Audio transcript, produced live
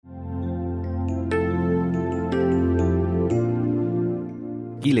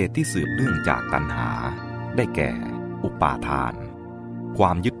กิเลสที่สืบเนื่องจากตัณหาได้แก่อุปาทานคว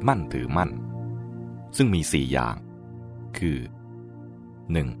ามยึดมั่นถือมั่นซึ่งมี4อย่างคือ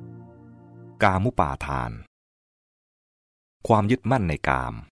 1. กามุปาทานความยึดมั่นในกา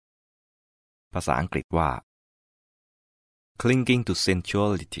มภาษาอังกฤษว่า clinging to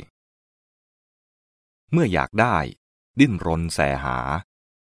sensuality เมื่ออยากได้ดิ้นรนแสหา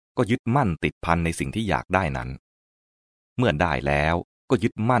ก็ยึดมั่นติดพันในสิ่งที่อยากได้นั้นเมื่อได้แล้วก็ยึ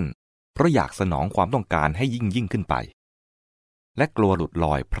ดมั่นเพราะอยากสนองความต้องการให้ยิ่งขึ้นไปและกลัวหลุดล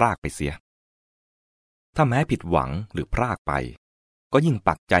อยพรากไปเสียถ้าแม้ผิดหวังหรือพรากไปก็ยิ่ง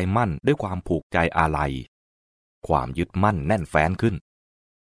ปักใจมั่นด้วยความผูกใจอาลัยความยึดมั่นแน่นแฟ้นขึ้น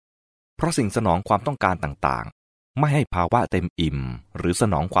เพราะสิ่งสนองความต้องการต่างๆไม่ให้ภาวะเต็มอิ่มหรือส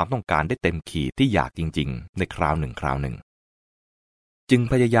นองความต้องการได้เต็มขีดที่อยากจริงๆในคราวหนึ่งจึง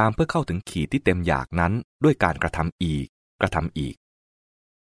พยายามเพื่อเข้าถึงขีดที่เต็มอยากนั้นด้วยการกระทำอีก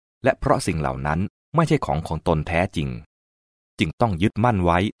และเพราะสิ่งเหล่านั้นไม่ใช่ของตนแท้จริงจึงต้องยึดมั่นไ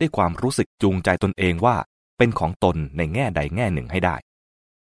ว้ด้วยความรู้สึกจูงใจตนเองว่าเป็นของตนในแง่ใดแง่หนึ่งให้ได้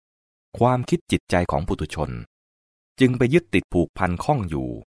ความคิดจิตใจของปุถุชนจึงไปยึดติดผูกพันข้องอยู่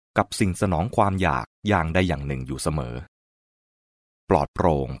กับสิ่งสนองความอยากอย่างใดอย่างหนึ่งอยู่เสมอปลอดโป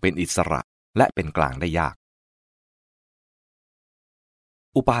ร่งเป็นอิสระและเป็นกลางได้ยาก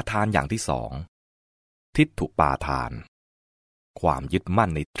อุปาทานอย่างที่สองทิฏฐุปาทานความยึดมั่น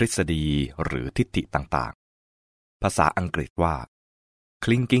ในทฤษฎีหรือทิฏฐิต่างๆภาษาอังกฤษว่า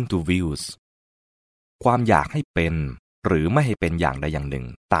clinging to views ความอยากให้เป็นหรือไม่ให้เป็นอย่างใดอย่างหนึ่ง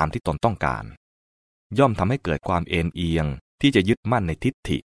ตามที่ตนต้องการย่อมทำให้เกิดความเอ็นเอียงที่จะยึดมั่นในทิฏ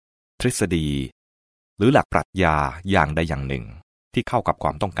ฐิทฤษฎีหรือหลักปรัชญาอย่างใดอย่างหนึ่งที่เข้ากับคว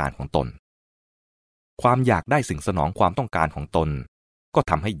ามต้องการของตนความอยากได้สิ่งสนองความต้องการของตนก็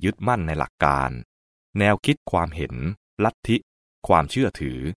ทำให้ยึดมั่นในหลักการแนวคิดความเห็นลัทธิความเชื่อ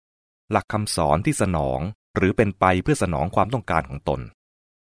ถือหลักคำสอนที่สนองหรือเป็นไปเพื่อสนองความต้องการของตน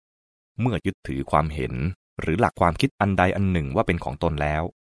เมื่อยึดถือความเห็นหรือหลักความคิดอันใดอันหนึ่งว่าเป็นของตนแล้ว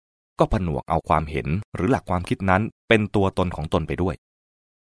ก็ผนวกเอาความเห็นหรือหลักความคิดนั้นเป็นตัวตนของตนไปด้วย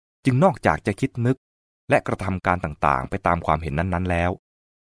จึงนอกจากจะคิดนึกและกระทำการต่างๆไปตามความเห็นนั้นๆแล้ว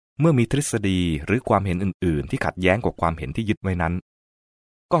เมื่อมีทฤษฎีหรือความเห็นอื่นๆที่ขัดแย้งกับความเห็นที่ยึดไว้นั้น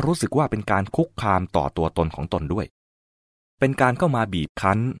ก็รู้สึกว่าเป็นการคุกคามต่อตัวตนของตนด้วยเป็นการเข้ามาบีบ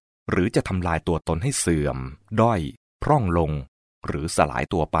คั้นหรือจะทำลายตัวตนให้เสื่อมด้อยพร่องลงหรือสลาย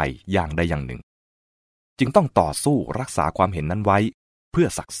ตัวไปอย่างใดอย่างหนึ่งจึงต้องต่อสู้รักษาความเห็นนั้นไว้เพื่อ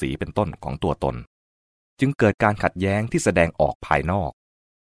ศักดิ์ศรีเป็นต้นของตัวตนจึงเกิดการขัดแย้งที่แสดงออกภายนอก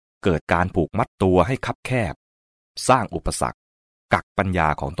เกิดการผูกมัดตัวให้คับแคบสร้างอุปสรรคกักปัญญา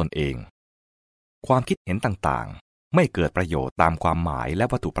ของตนเองความคิดเห็นต่างๆไม่เกิดประโยชน์ตามความหมายและ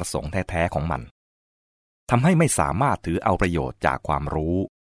วัตถุประสงค์แท้ๆของมันทำให้ไม่สามารถถือเอาประโยชน์จากความรู้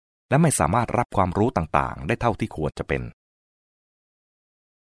และไม่สามารถรับความรู้ต่างๆได้เท่าที่ควรจะเป็น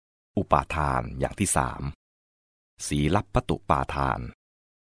อุปาทานอย่างที่3ศีลัพพตุปาทาน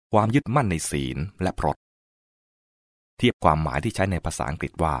ความยึดมั่นในศีลและพรตเทียบความหมายที่ใช้ในภาษาอังกฤ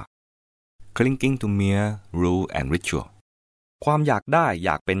ษว่า clinging to mere rule and ritual ความอยากได้อย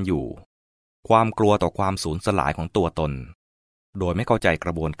ากเป็นอยู่ความกลัวต่อความสูญสลายของตัวตนโดยไม่เข้าใจก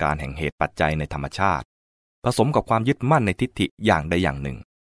ระบวนการแห่งเหตุปัจจัยในธรรมชาติผสมกับความยึดมั่นในทิฏฐิอย่างใดอย่างหนึ่ง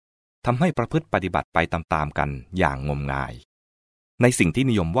ทำให้ประพฤติปฏิบัติไปตามๆกันอย่างงมงายในสิ่งที่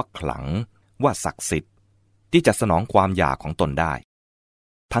นิยมว่าขลังว่าศักดิ์สิทธิ์ที่จะสนองความอยากของตนได้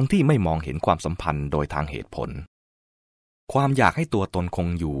ทั้งที่ไม่มองเห็นความสัมพันธ์โดยทางเหตุผลความอยากให้ตัวตนคง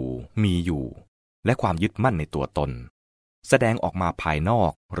อยู่มีอยู่และความยึดมั่นในตัวตนแสดงออกมาภายนอ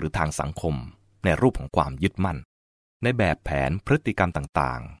กหรือทางสังคมในรูปของความยึดมั่นในแบบแผนพฤติกรรมต่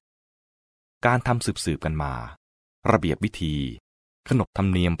างๆการทำสืบกันมาระเบียบวิธีขนบธรรม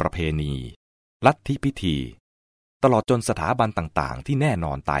เนียมประเพณีลัทธิพิธีตลอดจนสถาบันต่างๆที่แน่น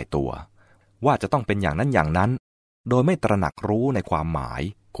อนตายตัวว่าจะต้องเป็นอย่างนั้นอย่างนั้นโดยไม่ตระหนักรู้ในความหมาย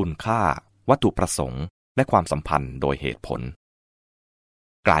คุณค่าวัตถุประสงค์และความสัมพันธ์โดยเหตุผล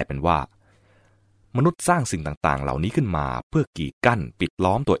กลายเป็นว่ามนุษย์สร้างสิ่งต่างๆเหล่านี้ขึ้นมาเพื่อกีดกั้นปิด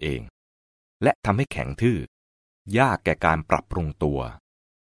ล้อมตัวเองและทำให้แข็งทื่อยากแก่การปรับปรุงตัว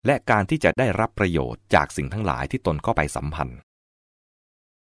และการที่จะได้รับประโยชน์จากสิ่งทั้งหลายที่ตนเข้าไปสัมพันธ์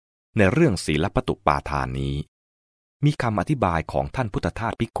ในเรื่องศีลัพพตุปาทานนี้มีคำอธิบายของท่านพุทธทา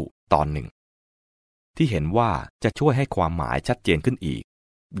สภิกขุตอนหนึ่งที่เห็นว่าจะช่วยให้ความหมายชัดเจนขึ้นอีก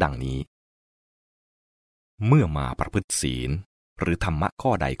ดังนี้เมื่อมาประพฤติศีลหรือธรรมะข้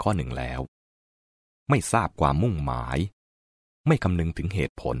อใดข้อหนึ่งแล้วไม่ทราบความมุ่งหมายไม่คำนึงถึงเห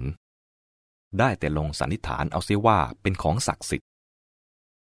ตุผลได้แต่ลงสันนิษฐานเอาเสียว่าเป็นของศักดิ์สิทธิ์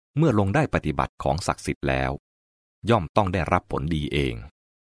เมื่อลงได้ปฏิบัติของศักดิ์สิทธิ์แล้วย่อมต้องได้รับผลดีเอง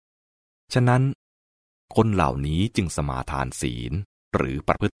ฉะนั้นคนเหล่านี้จึงสมาทานศีลหรือป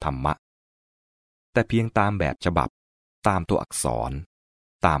ระพฤติธรรมะแต่เพียงตามแบบฉบับตามตัวอักษร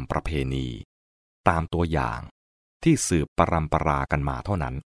ตามประเพณีตามตัวอย่างที่สืบปรำปรากันมาเท่า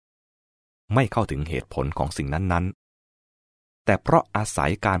นั้นไม่เข้าถึงเหตุผลของสิ่งนั้นๆแต่เพราะอาศั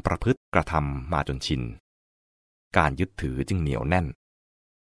ยการประพฤติกระทำมาจนชินการยึดถือจึงเหนียวแน่น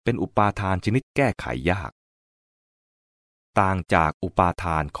เป็นอุปาทานชนิดแก้ไขยากต่างจากอุปาท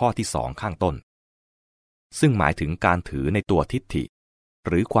านข้อที่2ข้างต้นซึ่งหมายถึงการถือในตัวทิฏฐิห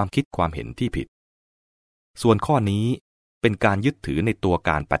รือความคิดความเห็นที่ผิดส่วนข้อนี้เป็นการยึดถือในตัว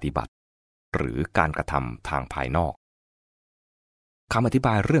การปฏิบัติหรือการกระทำทางภายนอกคำอธิบ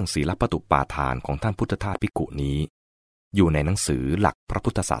ายเรื่องศีลปตุปาทานของท่านพุทธทาสภิกขุนี้อยู่ในหนังสือหลักพระพุ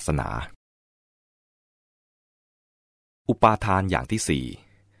ทธศาสนาอุปาทานอย่างที่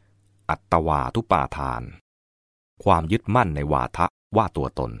4อัตตวาทุปาทานความยึดมั่นในวาทะว่าตัว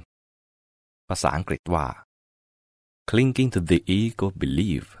ตนภาษาอังกฤษว่า clinging to the ego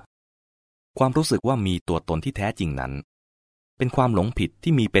belief ความรู้สึกว่ามีตัวตนที่แท้จริงนั้นเป็นความหลงผิด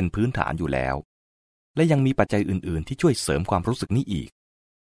ที่มีเป็นพื้นฐานอยู่แล้วและยังมีปัจจัยอื่นๆที่ช่วยเสริมความรู้สึกนี้อีก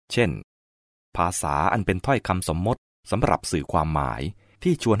เช่นภาษาอันเป็นถ้อยคำสมมติสำหรับสื่อความหมาย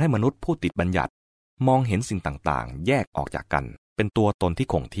ที่ชวนให้มนุษย์ผู้ติดบัญญัติมองเห็นสิ่งต่างๆแยกออกจากกันเป็นตัวตนที่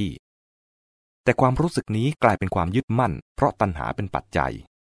คงที่แต่ความรู้สึกนี้กลายเป็นความยึดมั่นเพราะตัณหาเป็นปัจจัย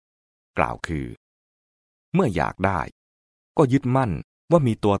กล่าวคือเมื่ออยากได้ก็ยึดมั่นว่า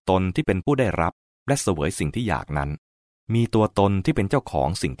มีตัวตนที่เป็นผู้ได้รับและเสวยสิ่งที่อยากนั้นมีตัวตนที่เป็นเจ้าของ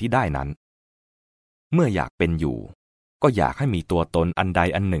สิ่งที่ได้นั้นเมื่ออยากเป็นอยู่ก็อยากให้มีตัวตนอันใด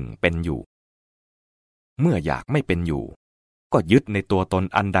อันหนึ่งเป็นอยู่เมื่ออยากไม่เป็นอยู่ก็ยึดในตัวตน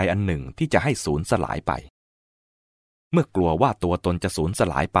อันใดอันหนึ่งที่จะให้สูญสลายไปเมื่อกลัวว่าตัวตนจะสูญส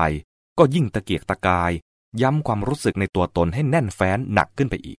ลายไปก็ยิ่งตะเกียกตะกายย้ำความรู้สึกในตัวตนให้แน่นแฟ้นหนักขึ้น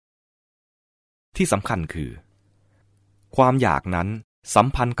ไปอีกที่สำคัญคือความอยากนั้นสัม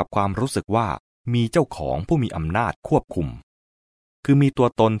พันธ์กับความรู้สึกว่ามีเจ้าของผู้มีอำนาจควบคุมคือมีตัว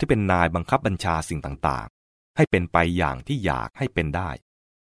ตนที่เป็นนายบังคับบัญชาสิ่งต่างๆให้เป็นไปอย่างที่อยากให้เป็นได้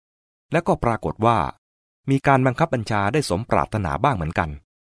และก็ปรากฏว่ามีการบังคับบัญชาได้สมปรารถนาบ้างเหมือนกัน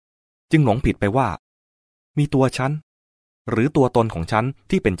จึงหลงผิดไปว่ามีตัวฉันหรือตัวตนของฉัน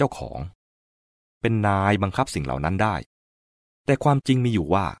ที่เป็นเจ้าของเป็นนายบังคับสิ่งเหล่านั้นได้แต่ความจริงมีอยู่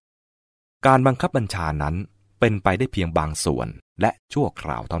ว่าการบังคับบัญชานั้นเป็นไปได้เพียงบางส่วนและชั่วคร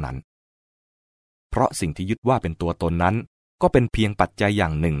าวเท่านั้นเพราะสิ่งที่ยึดว่าเป็นตัวตนนั้นก็เป็นเพียงปัจจัยอย่า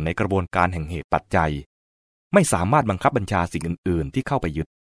งหนึ่งในกระบวนการแห่งเหตุปัจจัยไม่สามารถบังคับบัญชาสิ่งอื่นๆที่เข้าไปยึด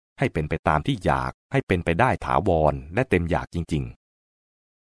ให้เป็นไปตามที่อยากให้เป็นไปได้ถาวรและเต็มอยากจริง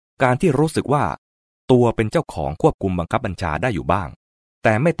ๆการที่รู้สึกว่าตัวเป็นเจ้าของควบคุมบังคับบัญชาได้อยู่บ้างแ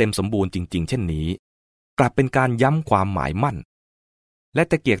ต่ไม่เต็มสมบูรณ์จริงๆเช่นนี้กลับเป็นการย้ำความหมายมั่นและ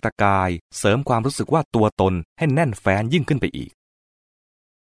ตะเกียกตะกายเสริมความรู้สึกว่าตัวตนให้แน่นแฟ้นยิ่งขึ้นไปอีก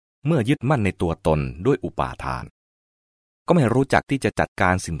เมื่อยึดมั่นในตัวตนด้วยอุปาทานก็ไม่รู้จักที่จะจัดกา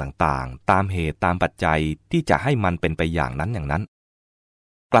รสิ่งต่างๆตามเหตุตามปัจจัยที่จะให้มันเป็นไปอย่างนั้นอย่างนั้น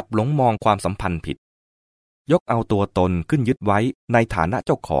กลับหลงมองความสัมพันธ์ผิดยกเอาตัวตนขึ้นยึดไว้ในฐานะเ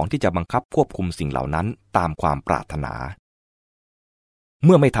จ้าของที่จะบังคับควบคุมสิ่งเหล่านั้นตามความปรารถนาเ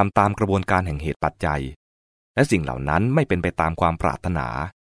มื่อไม่ทำตามกระบวนการแห่งเหตุปัจจัยและสิ่งเหล่านั้นไม่เป็นไปตามความปรารถนา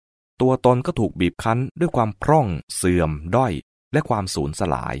ตัวตนก็ถูกบีบคั้นด้วยความพร่องเสื่อมด้อยและความสูญส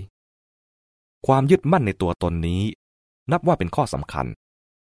ลายความยึดมั่นในตัวตนนี้นับว่าเป็นข้อสำคัญ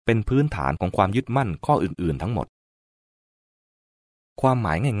เป็นพื้นฐานของความยึดมั่นข้ออื่นๆทั้งหมดความหม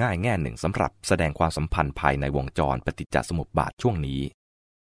ายง่ายๆแง่หนึ่งสำหรับแสดงความสัมพันธ์ภายในวงจรปฏิจจสมุปบาทช่วงนี้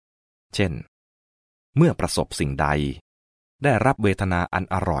เช่นเมื่อประสบสิ่งใดได้รับเวทนาอัน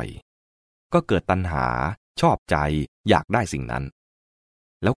อร่อยก็เกิดตัณหาชอบใจอยากได้สิ่งนั้น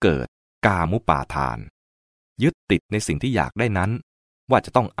แล้วเกิดกามุปาทานยึดติดในสิ่งที่อยากได้นั้นว่าจ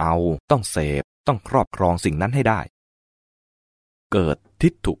ะต้องเอาต้องเสพต้องครอบครองสิ่งนั้นให้ได้เกิดทิ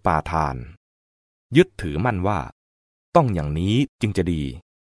ฏฐุปาทานยึดถือมั่นว่าต้องอย่างนี้จึงจะดี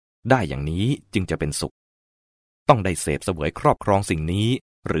ได้อย่างนี้จึงจะเป็นสุขต้องได้เสพเสวยครอบครองสิ่งนี้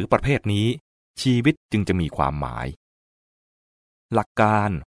หรือประเภทนี้ชีวิตจึงจะมีความหมายหลักการ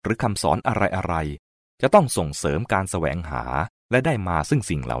หรือคำสอนอะไรๆจะต้องส่งเสริมการแสวงหาและได้มาซึ่ง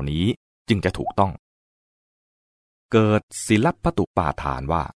สิ่งเหล่านี้จึงจะถูกต้องเกิดศีลปตุปาทาน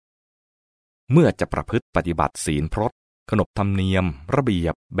ว่าเมื่อจะประพฤติปฏิบัติศีลพรตขนบธรรมเนียมระเบีย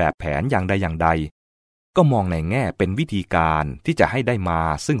บแบบแผนอย่างใดอย่างใดก็มองในแง่เป็นวิธีการที่จะให้ได้มา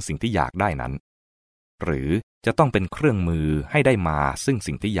ซึ่งสิ่งที่อยากได้นั้นหรือจะต้องเป็นเครื่องมือให้ได้มาซึ่ง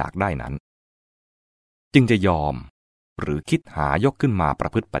สิ่งที่อยากได้นั้นจึงจะยอมหรือคิดหายกขึ้นมาประ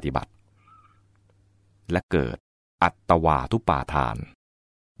พฤติปฏิบัติและเกิดอัตตวาทุปาทาน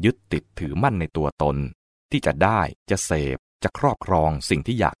ยึดติดถือมั่นในตัวตนที่จะได้จะเสพจะครอบครองสิ่ง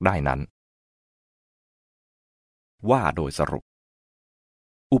ที่อยากได้นั้นว่าโดยสรุป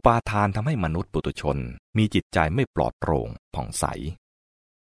อุปาทานทำให้มนุษย์ปุถุชนมีจิตใจไม่ปลอดโปร่งผ่องใส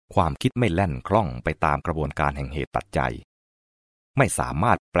ความคิดไม่แล่นคล่องไปตามกระบวนการแห่งเหตุปัจจัยไม่สาม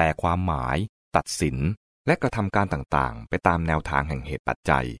ารถแปลความหมายตัดสินและกระทำการต่างๆไปตามแนวทางแห่งเหตุปัจ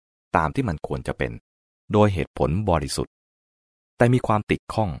จัยตามที่มันควรจะเป็นโดยเหตุผลบริสุทธิ์แต่มีความติด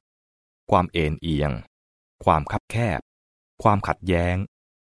ข้องความเอ็นเอียงความคับแคบความขัดแย้ง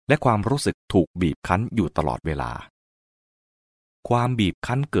และความรู้สึกถูกบีบคั้นอยู่ตลอดเวลาความบีบ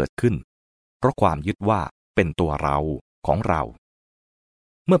คั้นเกิดขึ้นเพราะความยึดว่าเป็นตัวเราของเรา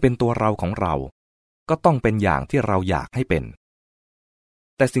เมื่อเป็นตัวเราของเราก็ต้องเป็นอย่างที่เราอยากให้เป็น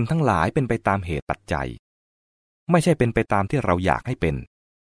แต่สิ่งทั้งหลายเป็นไปตามเหตุปัจจัยไม่ใช่เป็นไปตามที่เราอยากให้เป็น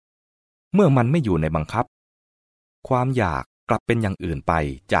เมื่อมันไม่อยู่ในบังคับความอยากกลับเป็นอย่างอื่นไป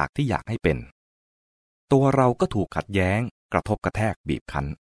จากที่อยากให้เป็นตัวเราก็ถูกขัดแย้งกระทบกระแทกบีบคั้น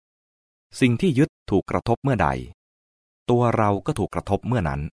สิ่งที่ยึดถูกกระทบเมื่อใดตัวเราก็ถูกกระทบเมื่อ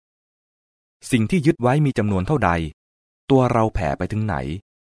นั้นสิ่งที่ยึดไว้มีจำนวนเท่าใดตัวเราแผ่ไปถึงไหน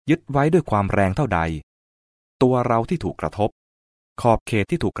ยึดไว้ด้วยความแรงเท่าใดตัวเราที่ถูกกระทบขอบเขต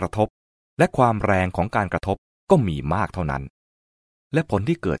ที่ถูกกระทบและความแรงของการกระทบก็มีมากเท่านั้นและผล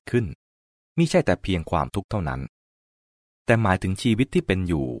ที่เกิดขึ้นมิใช่แต่เพียงความทุกข์เท่านั้นแต่หมายถึงชีวิตที่เป็น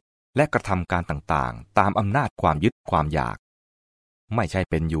อยู่และกระทำการต่างๆตามอำนาจความยึดความอยากไม่ใช่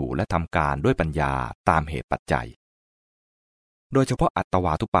เป็นอยู่และทำการด้วยปัญญาตามเหตุปัจจัยโดยเฉพาะอัตว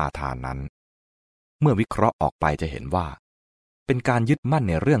าทุปาทานนั้นเมื่อวิเคราะห์ออกไปจะเห็นว่าเป็นการยึดมั่น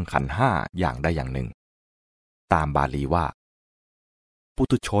ในเรื่องขันธ์ห้าอย่างใดอย่างหนึ่งตามบาลีว่าปุ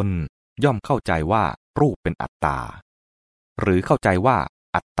ถุชนย่อมเข้าใจว่ารูปเป็นอัตตาหรือเข้าใจว่า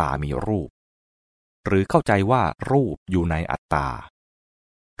อัตตามีรูปหรือเข้าใจว่ารูปอยู่ในอัตตา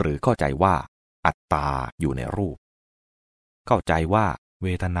หรือเข้าใจว่าอัตตาอยู่ในรูปเข้าใจว่าเว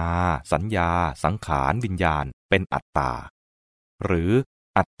ทนาสัญญาสังขารวิญญาณเป็นอัตตาหรือ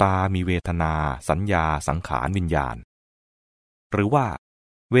อัตตามีเวทนาสัญญาสังขารวิญญาณหรือว่า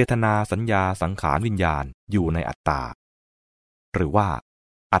เวทนาสัญญาสังขารวิญญาณอยู่ในอัตตาหรือว่า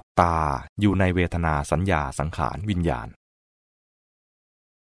อัตตาอยู่ในเวทนาสัญญาสังขารวิญญาณ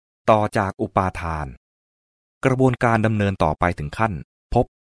ต่อจากอุปาทานกระบวนการดำเนินต่อไปถึงขั้นภพ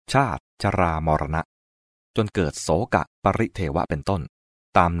ชาติชรามรณะจนเกิดโสกะปริเทวะเป็นต้น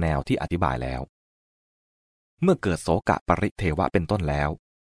ตามแนวที่อธิบายแล้วเมื่อเกิดโสกะปริเทวะเป็นต้นแล้ว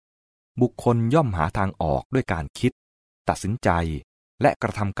บุคคลย่อมหาทางออกด้วยการคิดตัดสินใจและกร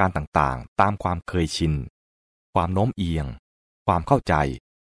ะทำการต่างๆตามความเคยชินความโน้มเอียงความเข้าใจ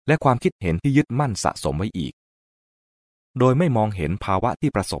และความคิดเห็นที่ยึดมั่นสะสมไว้อีกโดยไม่มองเห็นภาวะ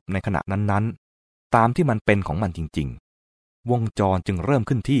ที่ประสบในขณะนั้นๆตามที่มันเป็นของมันจริงๆวงจรจึงเริ่ม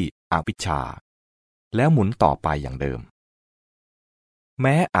ขึ้นที่อวิชชาแล้วหมุนต่อไปอย่างเดิมแ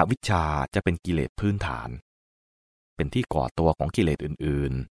ม้อวิชชาจะเป็นกิเลสพื้นฐานเป็นที่ก่อตัวของกิเลสอื่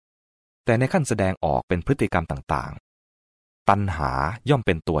นๆแต่ในขั้นแสดงออกเป็นพฤติกรรมต่างๆตัณหาย่อมเ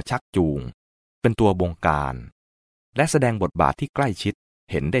ป็นตัวชักจูงเป็นตัวบงการและแสดงบทบาทที่ใกล้ชิด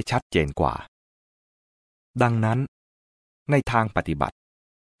เห็นได้ชัดเจนกว่าดังนั้นในทางปฏิบัติ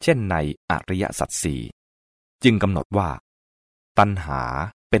เช่นในอริยสัจสี่จึงกำหนดว่าตัณหา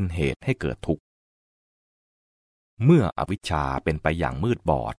เป็นเหตุให้เกิดทุกข์เมื่ออวิชชาเป็นไปอย่างมืด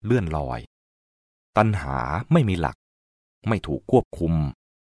บอดเลื่อนลอยตัณหาไม่มีหลักไม่ถูกควบคุม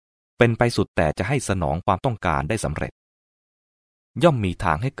เป็นไปสุดแต่จะให้สนองความต้องการได้สำเร็จย่อมมีท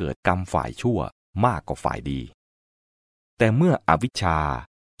างให้เกิดกรรมฝ่ายชั่วมากกว่าฝ่ายดีแต่เมื่ออวิชชา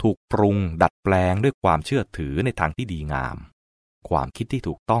ถูกปรุงดัดแปลงด้วยความเชื่อถือในทางที่ดีงามความคิดที่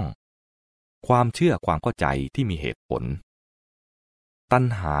ถูกต้องความเชื่อความเข้าใจที่มีเหตุผลตัณ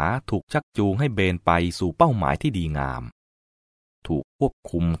หาถูกชักจูงให้เบนไปสู่เป้าหมายที่ดีงามถูกควบ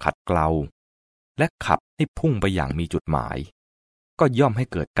คุมขัดเกลาและขับให้พุ่งไปอย่างมีจุดหมายก็ย่อมให้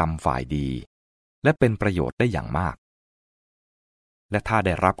เกิดกรรมฝ่ายดีและเป็นประโยชน์ได้อย่างมากและถ้าไ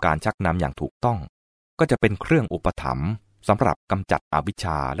ด้รับการชักนำอย่างถูกต้องก็จะเป็นเครื่องอุปถัมภ์สำหรับกำจัดอวิชช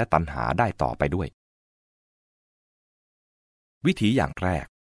าและตัณหาได้ต่อไปด้วยวิธีอย่างแรก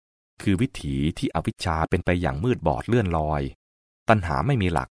คือวิถีที่อวิชชาเป็นไปอย่างมืดบอดเลื่อนลอยตัณหาไม่มี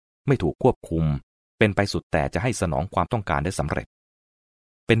หลักไม่ถูกควบคุมเป็นไปสุดแต่จะให้สนองความต้องการได้สำเร็จ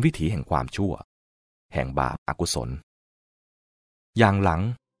เป็นวิถีแห่งความชั่วแห่งบาปอกุศลอย่างหลัง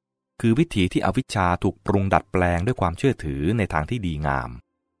คือวิถีที่อวิชชาถูกปรุงดัดแปลงด้วยความเชื่อถือในทางที่ดีงาม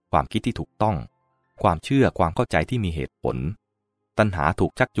ความคิดที่ถูกต้องความเชื่อความเข้าใจที่มีเหตุผลตัณหาถู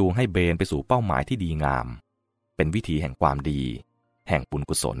กชักจูงให้เบนไปสู่เป้าหมายที่ดีงามเป็นวิถีแห่งความดีแห่งบุญ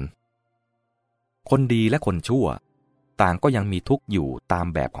กุศลคนดีและคนชั่ว ต่างก็ยังมีทุกข์อยู่ตาม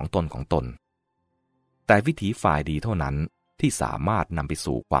แบบของตนแต่วิถีฝ่ายดีเท่านั้นที่สามารถนำไป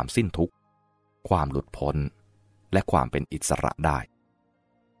สู่ความสิ้นทุกข์ความหลุดพ้นและความเป็นอิสระได้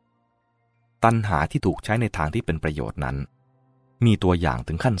ตัณหาที่ถูกใช้ในทางที่เป็นประโยชน์นั้นมีตัวอย่าง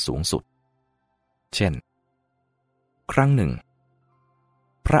ถึงขั้นสูงสุดเช่นครั้งหนึ่ง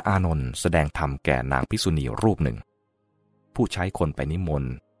พระอานนท์แสดงธรรมแก่นางภิกษุณีรูปหนึ่งผู้ใช้คนไปนิมน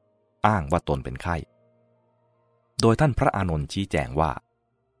ต์อ้างว่าตนเป็นไข้โดยท่านพระอานนท์ชี้แจงว่า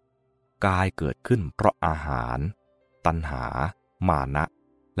กายเกิดขึ้นเพราะอาหารตัณหามานะ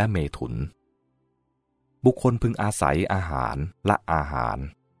และเมถุนบุคคลพึงอาศัยอาหารละอาหาร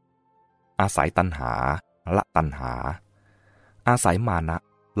อาศัยตัณหาละตัณหาอาศัยมานะ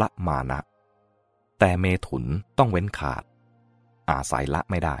ละมานะแต่เมถุนต้องเว้นขาดอาศัยละ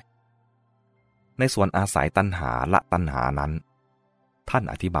ไม่ได้ในส่วนอาศัยตัณหาละตัณหานั้นท่าน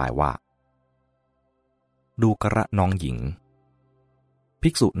อธิบายว่าดูกระน้องหญิงภิ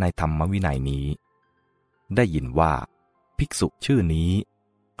กษุในธรรมวินัยนี้ได้ยินว่าภิกษุชื่อนี้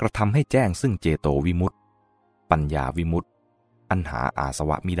กระทำให้แจ้งซึ่งเจโตวิมุตติปัญญาวิมุตติอันหาอาส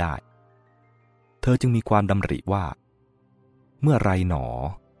วะมิได้เธอจึงมีความดำริว่าเมื่อไรหนอ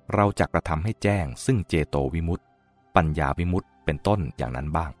เราจะกระทำให้แจ้งซึ่งเจโตวิมุตติปัญญาวิมุตติเป็นต้นอย่างนั้น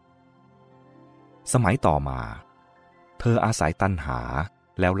บ้างสมัยต่อมาเธออาศัยตัณหา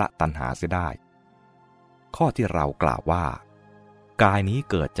แล้วละตัณหาเสียได้ข้อที่เรากล่าวว่ากายนี้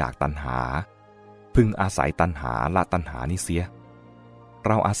เกิดจากตัณหาพึงอาศัยตัณหาละตัณหานี้เสียเ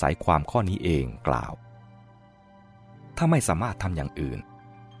ราอาศัยความข้อนี้เองกล่าวถ้าไม่สามารถทำอย่างอื่น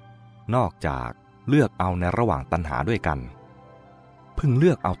นอกจากเลือกเอาในระหว่างตัณหาด้วยกันพึงเลื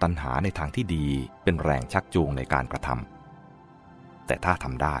อกเอาตัณหาในทางที่ดีเป็นแรงชักจูงในการกระทำแต่ถ้าท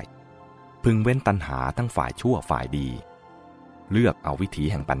ำได้พึงเว้นตัณหาทั้งฝ่ายชั่วฝ่ายดีเลือกเอาวิถี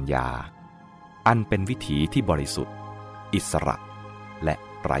แห่งปัญญาอันเป็นวิถีที่บริสุทธิ์อิสระและ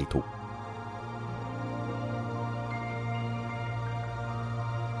ไร้ทุกข์